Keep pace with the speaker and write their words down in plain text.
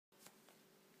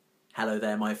Hello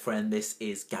there, my friend. This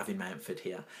is Gavin Mountford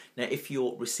here. Now, if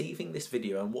you're receiving this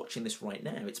video and watching this right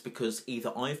now, it's because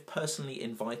either I've personally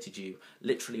invited you,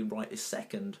 literally right this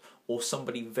second, or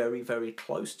somebody very, very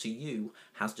close to you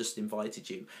has just invited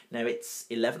you. Now, it's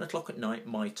 11 o'clock at night,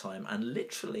 my time, and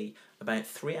literally about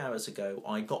 3 hours ago,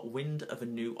 I got wind of a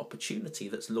new opportunity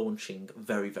that's launching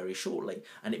very, very shortly,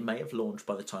 and it may have launched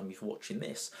by the time you're watching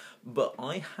this. But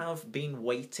I have been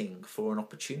waiting for an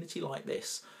opportunity like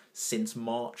this since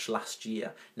March last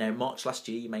year. Now, March last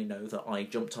year, you may know that I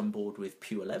jumped on board with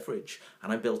Pure Leverage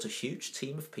and I built a huge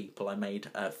team of people. I made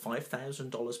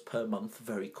 $5,000 per month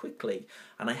very quickly,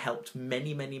 and I helped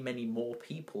many, many, many more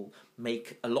people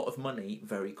make a lot of money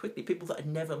very quickly, people that had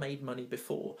never made money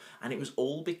before. And it was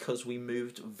all because we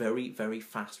moved very, very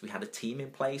fast. We had a team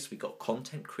in place, we got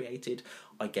content created,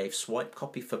 I gave swipe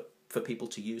copy for people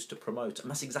to use to promote, and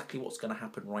that's exactly what's going to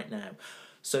happen right now.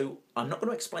 So I'm not going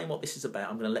to explain what this is about.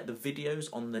 I'm going to let the videos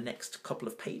on the next couple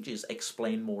of pages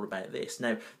explain more about this.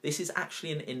 Now, this is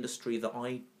actually an industry that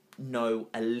I know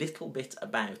a little bit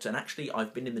about, and actually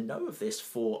I've been in the know of this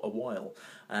for a while.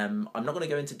 I'm not going to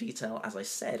go into detail. As I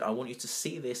said, I want you to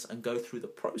see this and go through the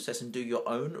process and do your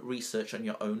own research and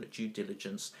your own due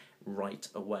diligence right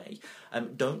away.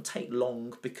 Don't take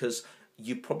long, because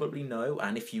you probably know,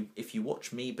 and if you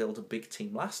watch me build a big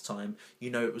team last time, you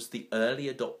know it was the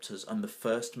early adopters and the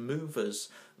first movers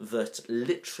that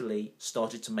literally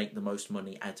started to make the most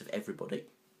money out of everybody.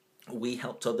 We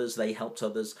helped others, they helped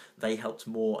others, they helped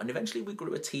more, and eventually we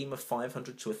grew a team of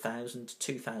 500 to 1,000 to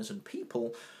 2,000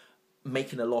 people,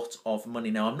 making a lot of money.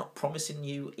 Now, I'm not promising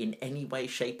you in any way,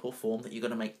 shape or form that you're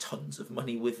going to make tons of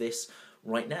money with this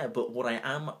right now, but what I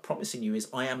am promising you is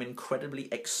I am incredibly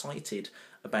excited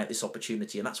about this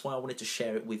opportunity, and that's why I wanted to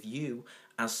share it with you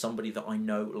as somebody that I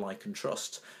know, like and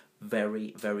trust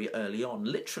very, very early on.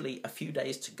 Literally a few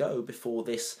days to go before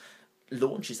this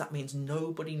launches. That means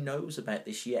nobody knows about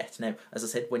this yet. Now, as I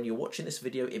said, when you're watching this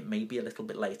video, it may be a little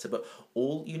bit later, but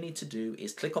all you need to do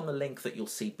is click on the link that you'll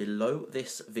see below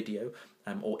this video,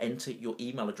 or enter your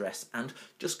email address and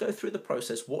just go through the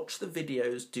process, watch the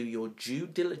videos, do your due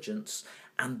diligence,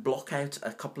 and block out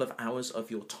a couple of hours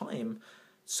of your time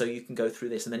so you can go through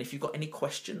this. And then if you've got any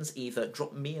questions, either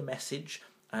drop me a message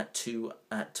to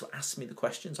ask me the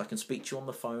questions. I can speak to you on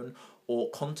the phone, or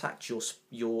contact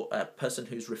your person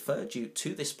who's referred you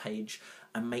to this page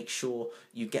and make sure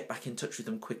you get back in touch with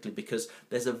them quickly, because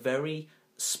there's a very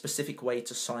specific way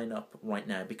to sign up right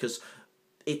now, because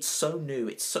it's so new.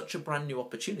 It's such a brand new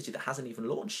opportunity that hasn't even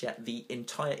launched yet. The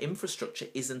entire infrastructure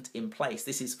isn't in place.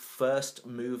 This is first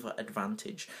mover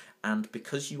advantage, and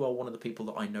because you are one of the people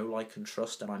that I know, like and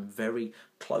trust, and I'm very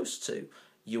close to,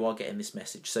 you are getting this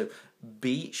message. So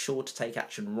be sure to take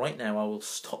action right now. I will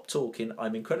stop talking.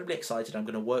 I'm incredibly excited. I'm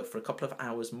going to work for a couple of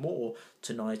hours more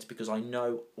tonight, because I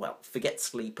know, well, forget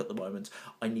sleep at the moment.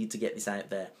 I need to get this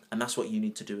out there, and that's what you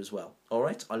need to do as well. All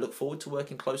right, I look forward to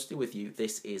working closely with you.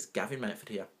 This is Gavin Mountford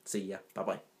here. See ya.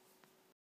 Bye-bye.